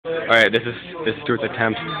Alright, this is Stuart's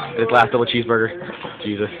attempt. His last double cheeseburger.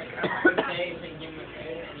 Jesus.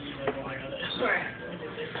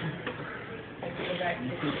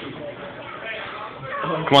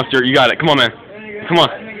 Come on, Stuart, you got it. Come on, man. Come on.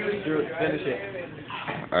 Finish it.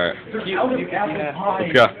 Alright. Let's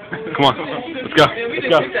go. Come on. Let's go. Let's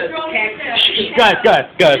go. Guys.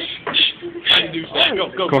 Go.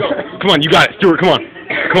 Come on, you got it. Stuart, come on.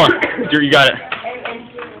 Come on. Stuart, you got it.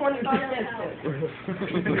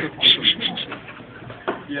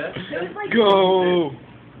 Go.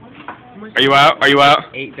 Are you out? Are you out?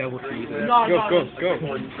 8 double trees. Go.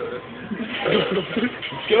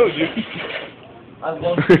 Go, dude. I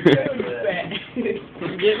love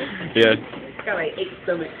Yeah. Got like 8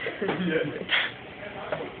 stomachs.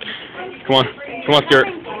 Come on, Stuart.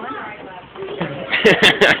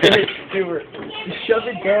 Stuart, shove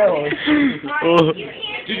it down.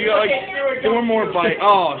 Dude, you got like 4 more bites.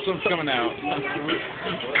 Oh, something's coming out.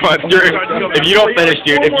 Come on, Stuart. If you don't finish,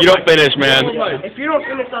 dude. If you don't finish, man. If you don't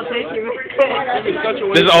finish, I'll take you.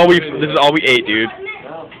 This is all we ate, dude.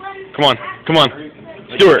 Come on.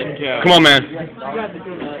 Stuart, come on, man.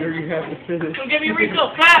 Give me a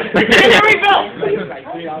refill, fast! Give me a refill!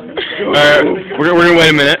 Alright, we're gonna wait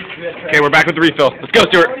a minute. Okay, we're back with the refill. Let's go,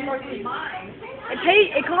 Stuart.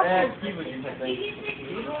 It cost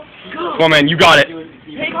Come on, man, you got it.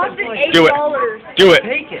 $8. Do it. Do it.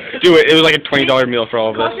 Do it. It was like a $20 meal for all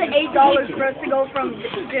of It cost this. $8 for us to go from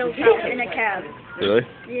Bill's house in a cab. Really?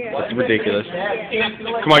 Yeah. That's ridiculous.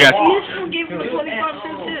 Come on, guys.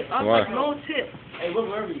 Come on.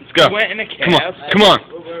 Let's go. Went in a Come on.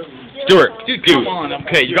 Stuart. Dude, come on.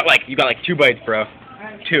 Okay, you got like 2 bites, bro.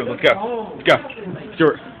 2. Let's go.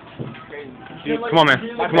 Stuart. Come on, man.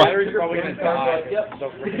 Come on.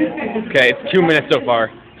 Okay, it's 2 minutes so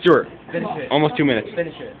far. Stuart. Almost 2 minutes.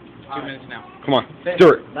 Finish it. 2 minutes now. Come on.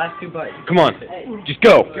 Stuart. Last 2 bites. Come on. Just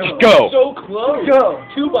go. So close. Go.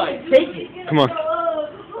 2 bites. Take it. Come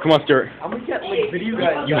on, Stuart. I'm gonna get like video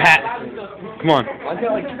guys. You had. Come on. I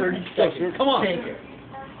got like 30 seconds. Come on. Take it.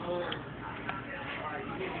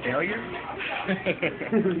 Failure?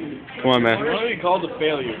 Come on, man. You're only called a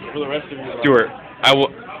failure for the rest of your life. Stuart,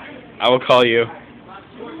 I will call you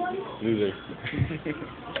loser.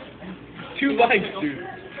 2 bites, dude.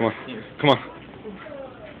 Come on.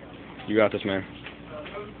 You got this, man.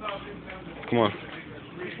 Come on.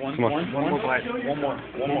 One more bite. One more bite.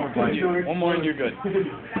 One more and you're good.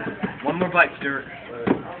 One more bite, Stuart.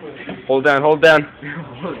 Hold down. Hold down.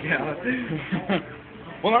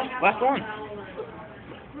 One more. Last one.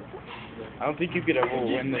 I don't think you could ever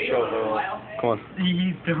win the show, though. Come on.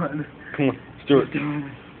 He's done. Come on, Stuart.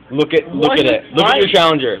 Look at it. Look at your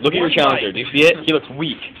challenger. Look at your challenger. Do you see it? He looks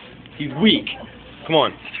weak. He's weak. Come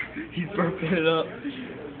on. He's burping it up.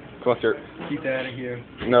 Come on, Stuart. Keep that out of here.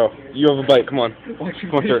 No, you have a bite. Come on. Watch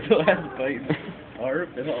Come on, Stuart. the last bite. Arp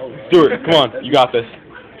it all up. Stuart, come on. You got this.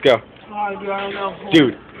 Let's go.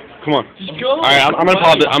 Dude, come on. Just go. All right, I'm gonna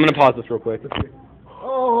pause it. I'm gonna pause this real quick.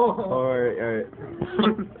 Oh. All right.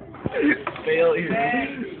 Failure.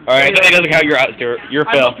 All right, that doesn't count. You're out, Stuart. You're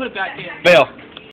a fail. Put it back in. Fail.